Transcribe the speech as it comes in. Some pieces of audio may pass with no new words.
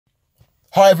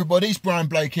Hi everybody, it's Brian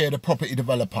Blake here, the property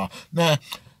developer. Now,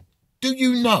 do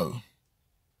you know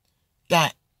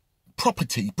that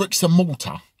property, bricks and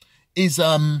mortar, is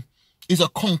a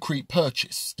concrete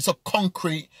purchase? It's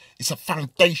a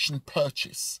foundation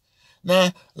purchase.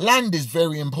 Now, land is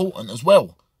very important as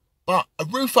well, but a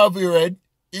roof over your head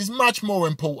is much more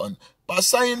important. But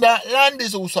saying that, land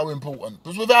is also important,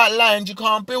 because without land you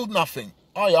can't build nothing.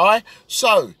 Aye.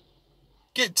 So,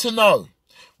 get to know.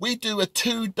 We do a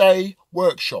 2-day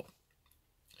workshop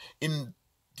in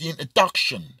the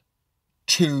introduction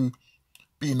to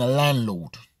being a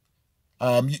landlord.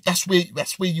 That's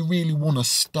where you really want to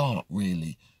start.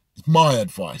 Really, it's my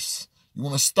advice. You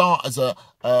want to start as an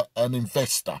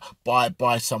investor,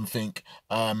 buy something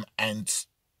and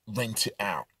rent it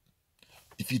out.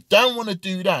 If you don't want to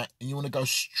do that and you want to go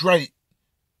straight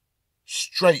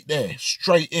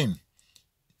in,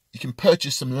 you can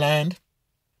purchase some land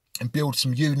and build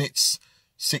some units,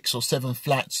 6 or 7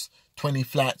 flats, 20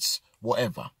 flats,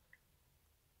 whatever.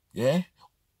 Yeah?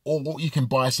 Or you can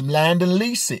buy some land and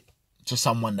lease it to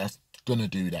someone that's going to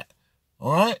do that.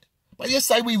 All right? But let's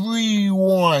say we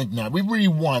rewind now.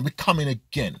 We're coming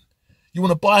again. You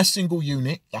want to buy a single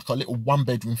unit, like a little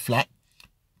 1-bedroom flat,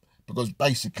 because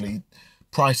basically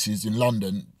prices in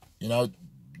London,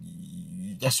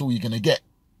 that's all you're going to get.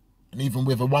 And even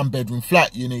with a 1-bedroom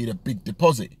flat, you need a big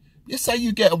deposit. Let's say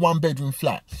you get a 1-bedroom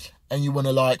flat and you want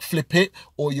to flip it,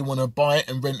 or you want to buy it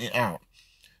and rent it out.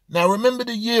 Now remember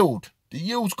the yield. The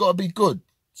yield's got to be good.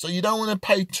 So you don't want to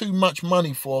pay too much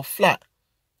money for a flat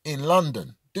in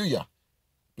London, do you?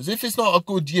 Because if it's not a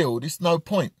good yield, it's no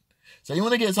point. So you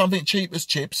want to get something cheap as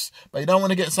chips, but you don't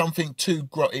want to get something too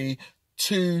grotty,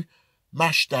 too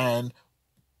mashed down,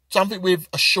 something with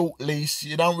a short lease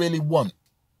you don't really want.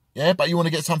 Yeah, but you want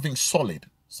to get something solid,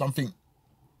 something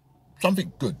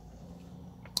good.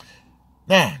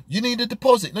 Now, you need a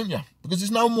deposit, don't you? Because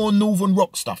there's no more Northern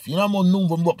Rock stuff. No more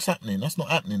Northern Rocks happening. That's not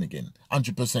happening again.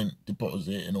 100%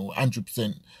 deposit and all,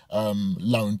 100%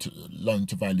 loan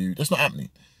to value. That's not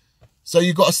happening. So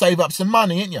you got to save up some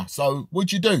money, ain't you? So what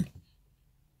do?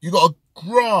 You got to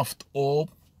graft or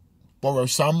borrow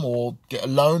some or get a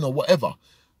loan or whatever.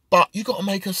 But you got to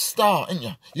make a start, ain't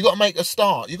you? You got to make a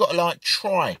start. You got to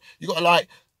try. You got to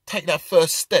take that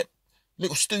first step.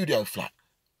 Little studio flat.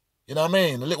 You know what I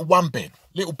mean? A little 1-bed,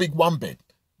 little big 1-bed,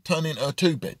 turn into a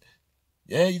 2-bed.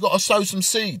 Yeah, you got to sow some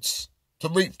seeds to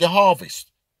reap the harvest.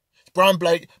 It's Brian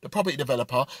Blake, the property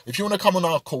developer. If you want to come on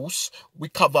our course, we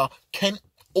cover Kent,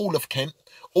 all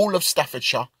of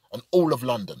Staffordshire, and all of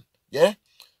London. Yeah.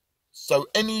 So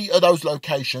any of those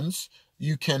locations,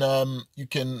 you can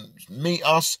meet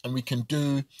us and we can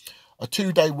do a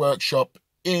 2-day workshop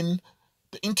in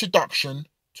the introduction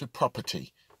to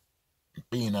property.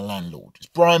 Being a landlord. It's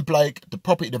Brian Blake, the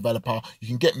property developer. You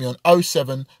can get me on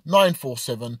 07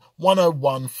 947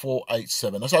 101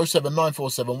 487. That's 07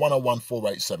 947 101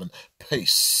 487.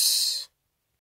 Peace.